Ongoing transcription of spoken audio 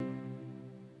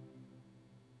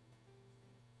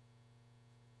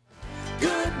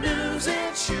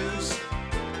shoes.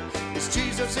 It's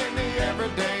Jesus in the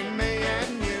everyday me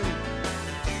and you.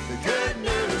 The good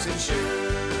news in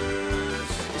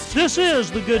shoes. This is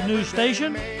the Good News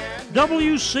Station,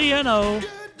 WCNO,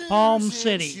 Palm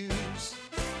City.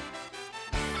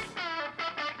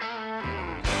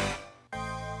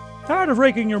 Tired of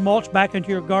raking your mulch back into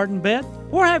your garden bed?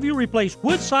 Or have you replaced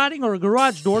wood siding or a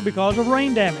garage door because of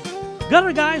rain damage?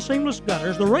 Gutter Guy Seamless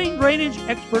Gutters, the rain drainage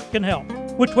expert, can help.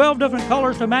 With 12 different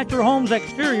colors to match your home's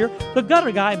exterior, the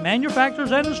Gutter Guy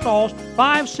manufactures and installs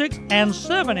 5, 6, and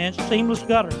 7-inch seamless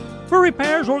gutters. For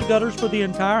repairs or gutters for the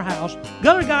entire house,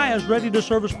 Gutter Guy is ready to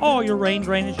service all your rain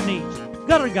drainage needs.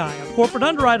 Gutter Guy, a corporate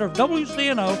underwriter of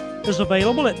WCNO, is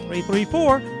available at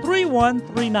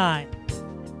 334-3139.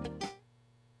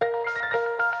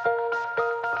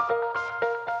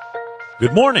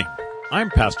 Good morning. I'm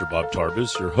Pastor Bob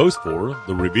Tarbis, your host for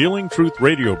the Revealing Truth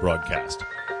radio broadcast.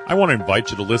 I want to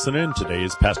invite you to listen in today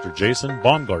as Pastor Jason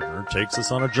Baumgartner takes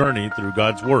us on a journey through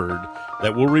God's Word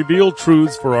that will reveal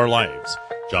truths for our lives.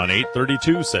 John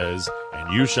 8:32 says,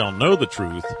 "And you shall know the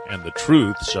truth, and the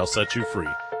truth shall set you free."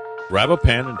 Grab a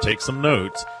pen and take some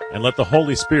notes, and let the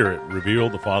Holy Spirit reveal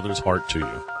the Father's heart to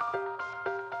you.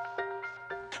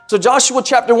 So Joshua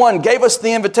chapter 1 gave us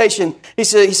the invitation.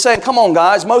 He's saying, come on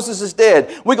guys, Moses is dead.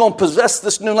 We're going to possess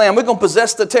this new land. We're going to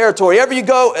possess the territory. Wherever you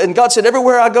go, and God said,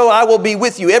 everywhere I go, I will be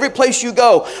with you. Every place you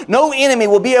go, no enemy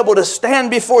will be able to stand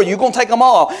before you. You're going to take them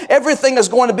all. Everything is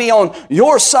going to be on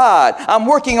your side. I'm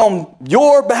working on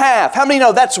your behalf. How many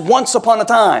know that's once upon a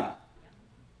time?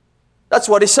 That's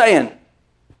what he's saying.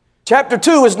 Chapter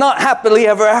 2 is not happily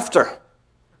ever after.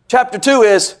 Chapter 2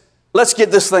 is, let's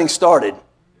get this thing started.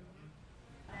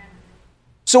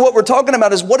 So what we're talking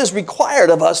about is what is required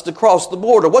of us to cross the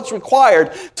border. What's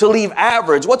required to leave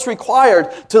average? What's required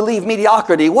to leave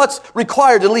mediocrity? What's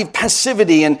required to leave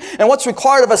passivity? And what's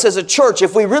required of us as a church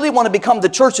if we really want to become the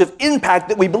church of impact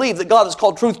that we believe that God has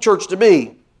called Truth Church to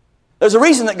be? There's a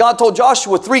reason that God told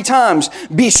Joshua 3 times,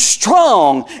 be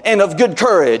strong and of good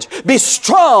courage. Be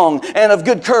strong and of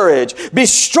good courage. Be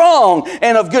strong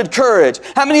and of good courage.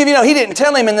 How many of you know he didn't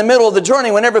tell him in the middle of the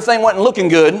journey when everything wasn't looking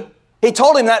good? He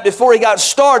told him that before he got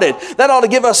started. That ought to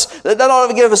give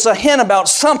us a hint about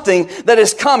something that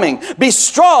is coming. Be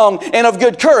strong and of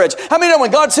good courage. How many know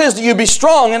when God says to you, be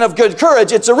strong and of good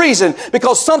courage, it's a reason,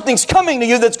 because something's coming to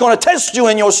you that's going to test you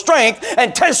in your strength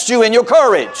and test you in your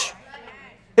courage.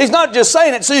 He's not just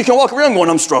saying it so you can walk around going,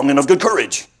 I'm strong and of good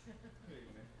courage.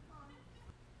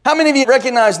 How many of you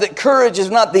recognize that courage is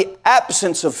not the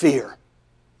absence of fear?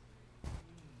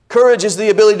 Courage is the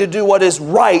ability to do what is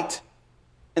right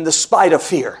in the spite of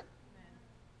fear.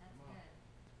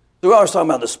 We're always talking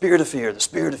about the spirit of fear, the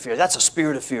spirit of fear. That's a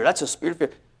spirit of fear. That's a spirit of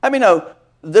fear. I mean, no,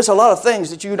 there's a lot of things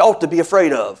that you ought to be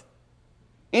afraid of.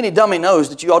 Any dummy knows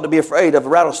that you ought to be afraid of a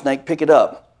rattlesnake, pick it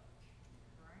up.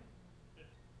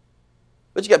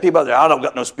 But you got people out there, I don't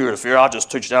got no spirit of fear. I'll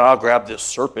just touch down, I'll grab this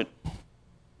serpent.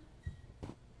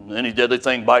 And any deadly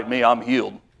thing bite me, I'm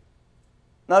healed.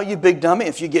 No, you big dummy,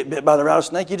 if you get bit by the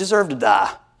rattlesnake, you deserve to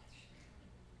die.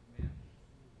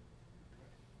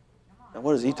 Now,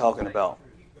 what is he talking about?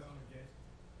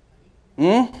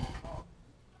 How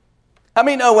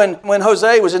many know when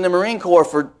Jose was in the Marine Corps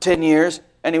for 10 years,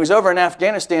 and he was over in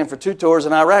Afghanistan for 2 tours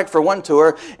and Iraq for 1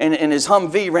 tour, and his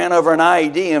Humvee ran over an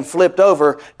IED and flipped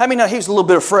over, how many know he was a little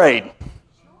bit afraid?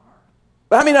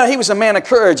 But how many know he was a man of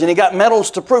courage, and he got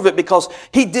medals to prove it because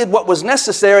he did what was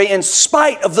necessary in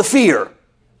spite of the fear?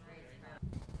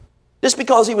 Just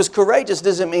because he was courageous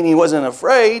doesn't mean he wasn't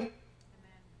afraid.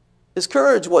 His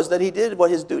courage was that he did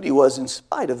what his duty was in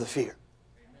spite of the fear.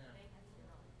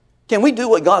 Can we do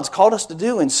what God's called us to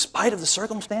do in spite of the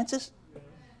circumstances?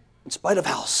 In spite of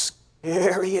how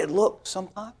scary it looks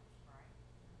sometimes?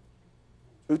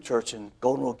 Truth Church and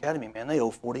Golden Rule Academy, man, they owe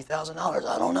 $40,000.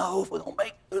 I don't know if we're going to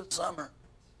make it through the summer.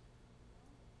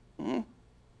 I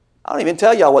don't even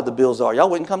tell y'all what the bills are. Y'all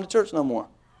wouldn't come to church no more.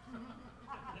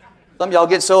 Some of y'all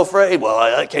get so afraid, well,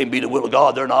 that can't be the will of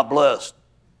God. They're not blessed.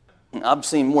 I've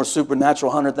seen more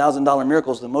supernatural $100,000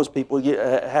 miracles than most people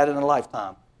had in a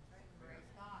lifetime.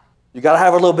 You got to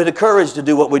have a little bit of courage to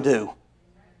do what we do.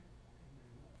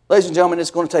 Ladies and gentlemen,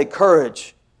 it's going to take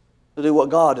courage to do what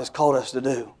God has called us to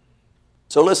do.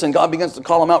 So listen, God begins to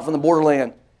call them out from the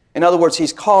borderland. In other words,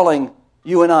 He's calling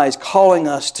you and I, He's calling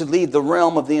us to leave the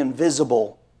realm of the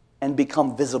invisible and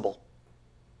become visible.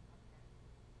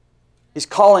 He's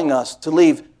calling us to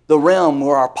leave the realm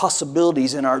where our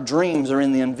possibilities and our dreams are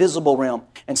in the invisible realm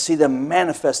and see them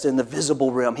manifest in the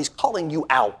visible realm. He's calling you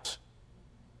out.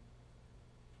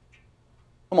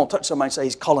 Come on, touch somebody and say,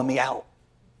 He's calling me out.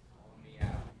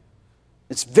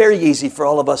 It's very easy for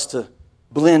all of us to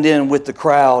blend in with the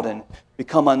crowd and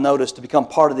become unnoticed, to become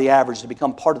part of the average, to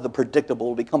become part of the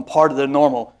predictable, to become part of the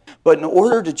normal. But in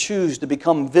order to choose to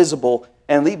become visible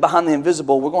and leave behind the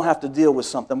invisible, we're going to have to deal with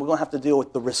something. We're going to have to deal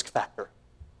with the risk factor.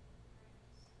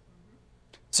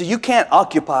 See, you can't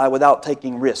occupy without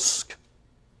taking risk.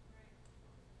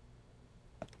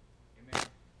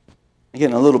 I'm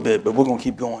getting a little bit, but we're going to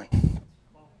keep going.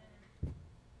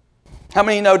 How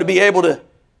many know to be able to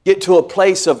get to a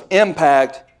place of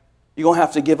impact, you're going to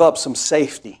have to give up some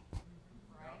safety.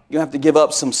 You're going to have to give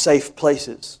up some safe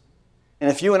places. And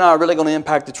if you and I are really going to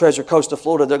impact the Treasure Coast of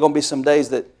Florida, there are going to be some days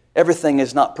that everything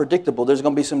is not predictable. There's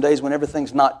going to be some days when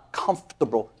everything's not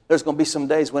comfortable. There's going to be some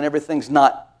days when everything's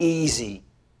not easy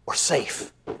or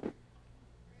safe.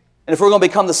 And if we're going to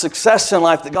become the success in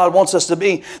life that God wants us to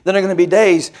be, then there are going to be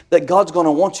days that God's going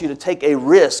to want you to take a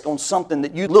risk on something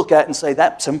that you look at and say,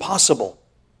 that's impossible.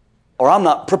 Or I'm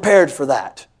not prepared for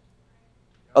that.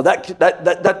 Or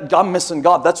that I'm missing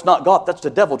God. That's not God. That's the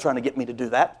devil trying to get me to do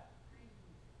that.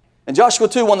 In Joshua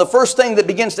 2, one of the first things that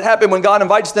begins to happen when God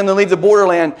invites them to leave the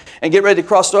borderland and get ready to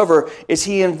cross over is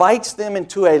He invites them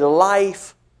into a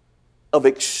life of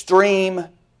extreme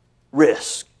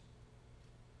risk.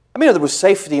 I mean, there was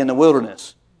safety in the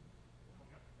wilderness.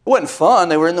 It wasn't fun.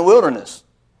 They were in the wilderness.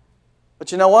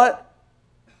 But you know what?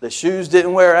 The shoes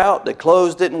didn't wear out. The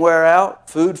clothes didn't wear out.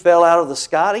 Food fell out of the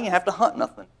sky. They didn't have to hunt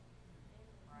nothing.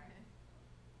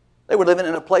 They were living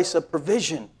in a place of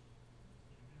provision.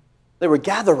 They were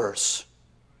gatherers.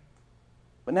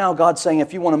 But now God's saying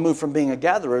if you want to move from being a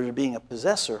gatherer to being a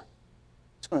possessor,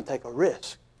 it's going to take a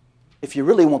risk. If you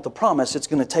really want the promise, it's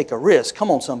going to take a risk.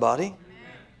 Come on, somebody.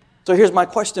 So here's my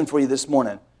question for you this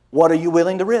morning. What are you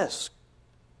willing to risk?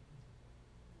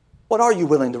 What are you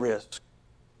willing to risk?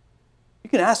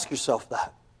 You can ask yourself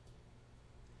that.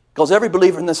 Because every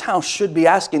believer in this house should be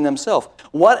asking themselves,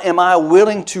 what am I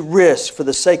willing to risk for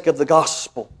the sake of the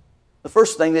gospel? The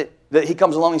first thing that he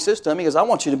comes along and says to me is, I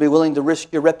want you to be willing to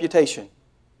risk your reputation.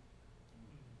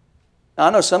 Now, I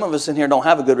know some of us in here don't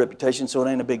have a good reputation, so it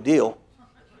ain't a big deal.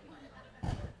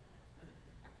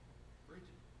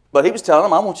 But he was telling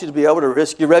them, I want you to be able to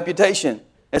risk your reputation.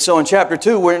 And so in chapter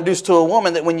 2, we're introduced to a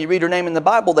woman that when you read her name in the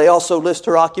Bible, they also list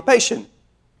her occupation.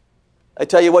 They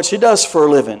tell you what she does for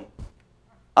a living.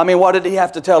 I mean, why did he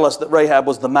have to tell us that Rahab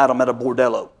was the madam at a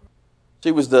bordello?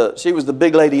 She was the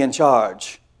big lady in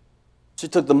charge. She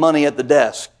took the money at the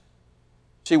desk.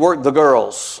 She worked the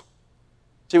girls.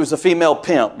 She was a female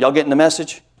pimp. Y'all getting the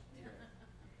message?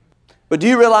 But do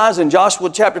you realize in Joshua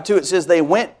chapter 2, it says they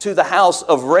went to the house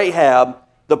of Rahab,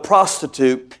 the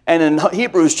prostitute, and in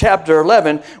Hebrews chapter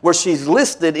 11, where she's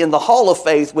listed in the hall of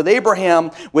faith with Abraham,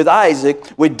 with Isaac,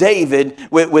 with David,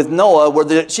 with Noah,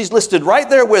 where she's listed right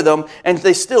there with them, and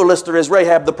they still list her as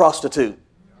Rahab the prostitute.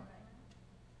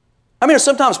 I mean,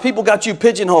 sometimes people got you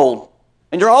pigeonholed,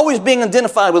 and you're always being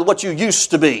identified with what you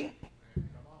used to be.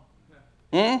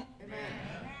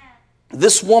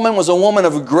 This woman was a woman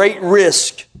of great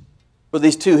risk for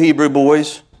these two Hebrew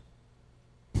boys.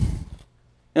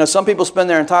 You know, some people spend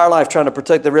their entire life trying to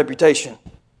protect their reputation.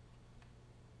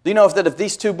 Do you know if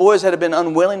these two boys had been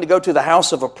unwilling to go to the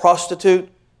house of a prostitute,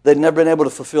 they'd never been able to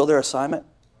fulfill their assignment?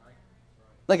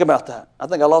 Think about that. I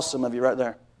think I lost some of you right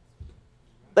there.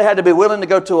 They had to be willing to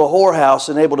go to a whorehouse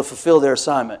and able to fulfill their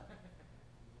assignment.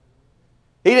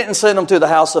 He didn't send them to the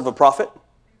house of a prophet.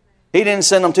 He didn't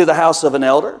send them to the house of an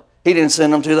elder. He didn't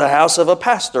send them to the house of a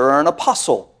pastor or an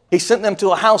apostle. He sent them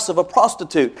to a house of a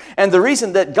prostitute. And the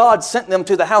reason that God sent them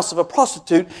to the house of a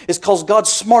prostitute is because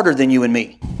God's smarter than you and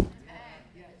me.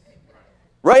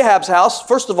 Rahab's house,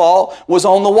 first of all, was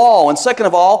on the wall. And second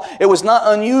of all, it was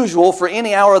not unusual for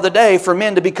any hour of the day for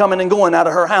men to be coming and going out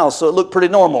of her house. So it looked pretty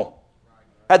normal.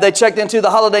 Had they checked into the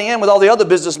Holiday Inn with all the other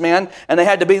businessmen and they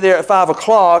had to be there at 5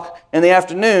 o'clock in the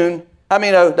afternoon, I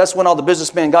mean, that's when all the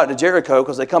businessmen got to Jericho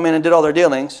because they come in and did all their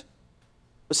dealings.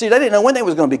 But see, they didn't know when they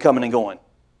was going to be coming and going.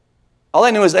 All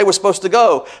they knew is they were supposed to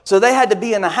go. So they had to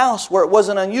be in a house where it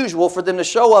wasn't unusual for them to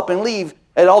show up and leave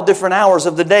at all different hours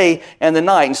of the day and the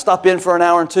night and stop in for an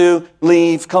hour or two,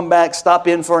 leave, come back, stop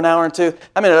in for an hour or two.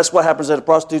 I mean, that's what happens at a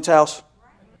prostitute's house.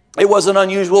 It wasn't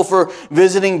unusual for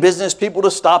visiting business people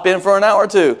to stop in for an hour or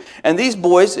two. And these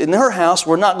boys in her house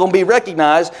were not going to be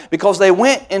recognized because they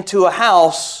went into a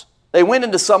house, they went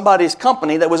into somebody's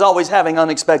company that was always having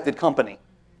unexpected company.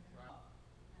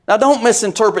 Now, don't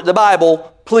misinterpret the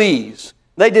Bible, please.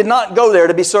 They did not go there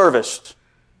to be serviced.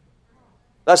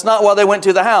 That's not why they went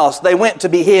to the house. They went to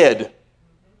be hid.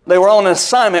 They were on an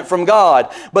assignment from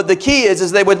God. But the key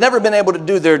is they would never have been able to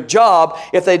do their job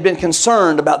if they'd been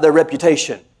concerned about their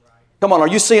reputation. Come on, are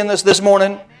you seeing this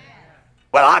morning?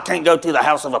 Well, I can't go to the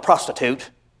house of a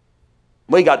prostitute.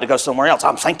 We got to go somewhere else.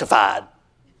 I'm sanctified.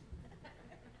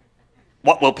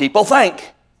 What will people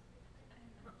think?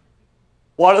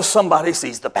 What if somebody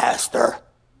sees the pastor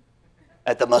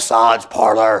at the massage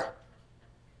parlor?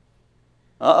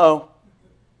 Uh-oh.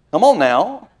 Come on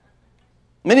now.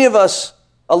 Many of us,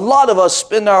 a lot of us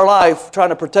spend our life trying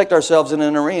to protect ourselves in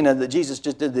an arena that Jesus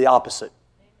just did the opposite.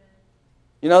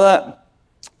 You know that?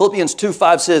 Philippians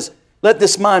 2:5 says, let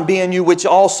this mind be in you which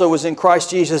also was in Christ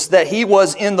Jesus, that He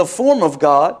was in the form of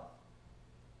God.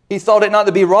 He thought it not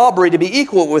to be robbery to be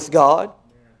equal with God,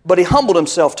 but He humbled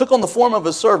Himself, took on the form of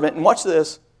a servant, and watch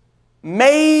this,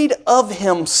 made of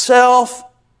Himself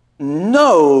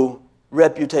no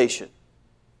reputation.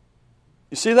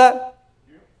 You see that?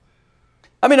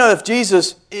 I mean, if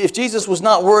Jesus was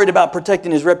not worried about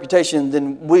protecting His reputation,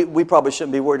 then we probably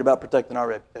shouldn't be worried about protecting our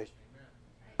reputation.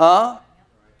 Huh?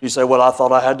 You say, well, I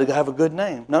thought I had to have a good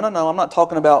name. No. I'm not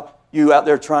talking about you out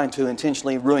there trying to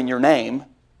intentionally ruin your name.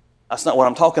 That's not what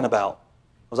I'm talking about.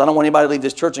 Because I don't want anybody to leave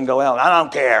this church and go out, I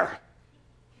don't care.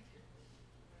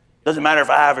 Doesn't matter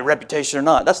if I have a reputation or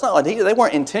not. That's not what they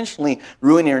weren't intentionally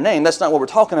ruining your name. That's not what we're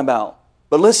talking about.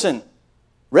 But listen,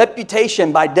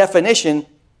 reputation by definition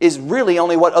is really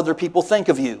only what other people think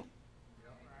of you.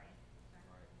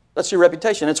 That's your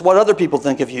reputation. It's what other people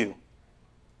think of you.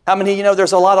 How many of you know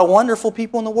there's a lot of wonderful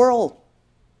people in the world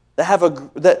that have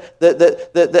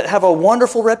that have a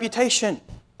wonderful reputation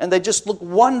and they just look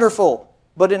wonderful,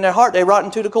 but in their heart they rotten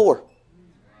to the core.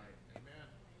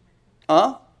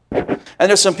 Huh? And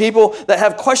there's some people that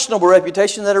have questionable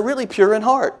reputation that are really pure in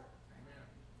heart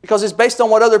because it's based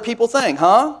on what other people think,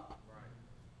 huh?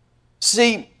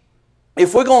 See,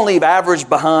 if we're going to leave average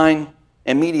behind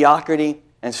and mediocrity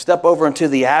and step over into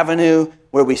the avenue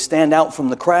where we stand out from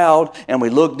the crowd and we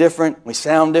look different, we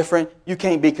sound different, you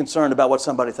can't be concerned about what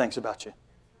somebody thinks about you.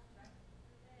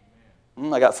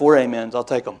 I got 4 amens. I'll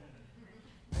take them.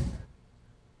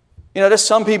 You know, there's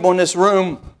some people in this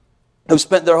room who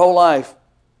spent their whole life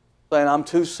saying, I'm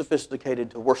too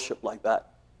sophisticated to worship like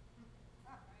that.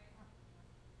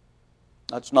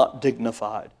 That's not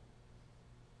dignified.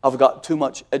 I've got too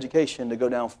much education to go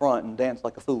down front and dance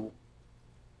like a fool.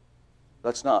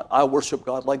 That's not. I worship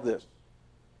God like this.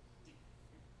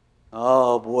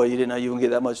 Oh boy, you didn't know you were going to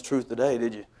get that much truth today,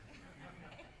 did you?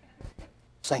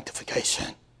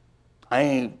 Sanctification. I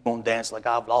ain't going to dance like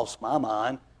I've lost my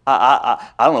mind. I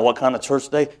don't know what kind of church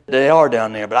they are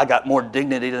down there, but I got more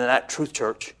dignity than that truth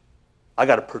church. I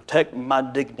got to protect my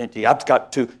dignity. I've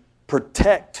got to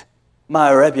protect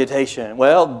my reputation.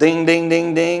 Well, ding, ding,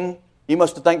 ding, ding. You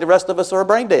must have think the rest of us are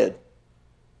brain dead.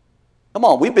 Come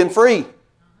on, we've been free.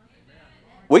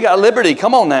 We got liberty.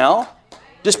 Come on now.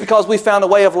 Just because we found a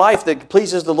way of life that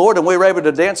pleases the Lord and we were able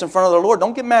to dance in front of the Lord,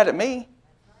 don't get mad at me.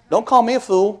 Don't call me a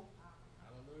fool.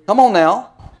 Come on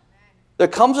now. There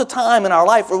comes a time in our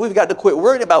life where we've got to quit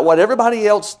worrying about what everybody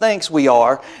else thinks we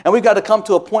are, and we've got to come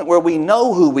to a point where we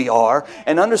know who we are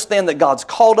and understand that God's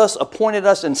called us, appointed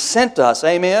us, and sent us.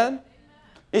 Amen?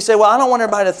 You say, well, I don't want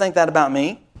everybody to think that about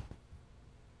me.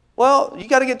 Well, you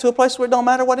got to get to a place where it don't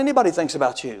matter what anybody thinks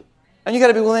about you. And you got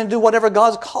to be willing to do whatever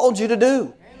God's called you to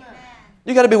do.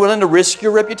 You got to be willing to risk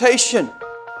your reputation.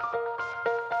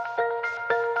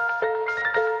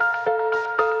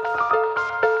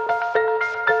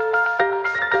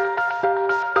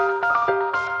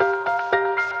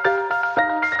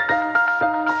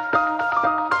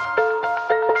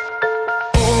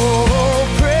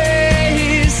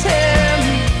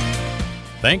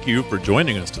 Thank you for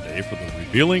joining us today for the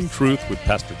Revealing Truth with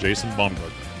Pastor Jason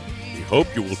Baumgartner. We hope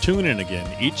you will tune in again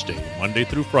each day, Monday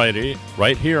through Friday,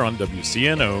 right here on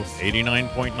WCNO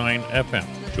 89.9 FM.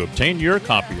 To obtain your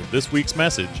copy of this week's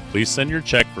message, please send your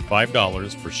check for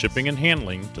 $5 for shipping and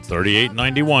handling to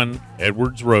 3891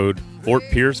 Edwards Road, Fort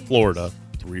Pierce, Florida,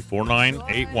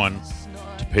 34981.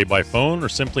 To pay by phone or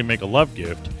simply make a love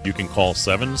gift, you can call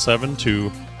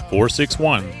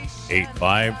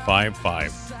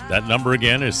 772-461-8555. That number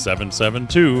again is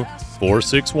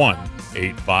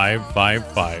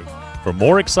 772-461-8555. For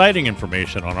more exciting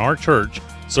information on our church,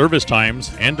 service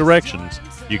times, and directions,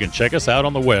 you can check us out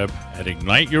on the web at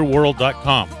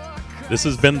igniteyourworld.com. This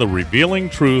has been The Revealing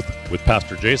Truth with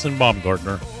Pastor Jason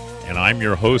Baumgartner, and I'm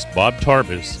your host, Bob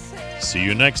Tarbis. See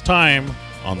you next time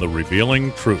on The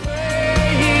Revealing Truth.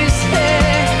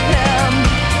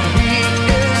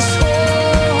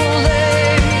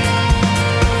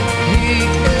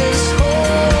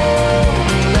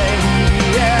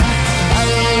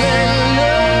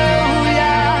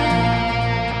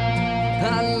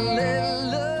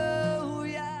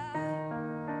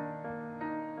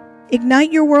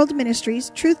 Ignite Your World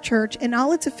Ministries, Truth Church, and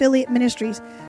all its affiliate ministries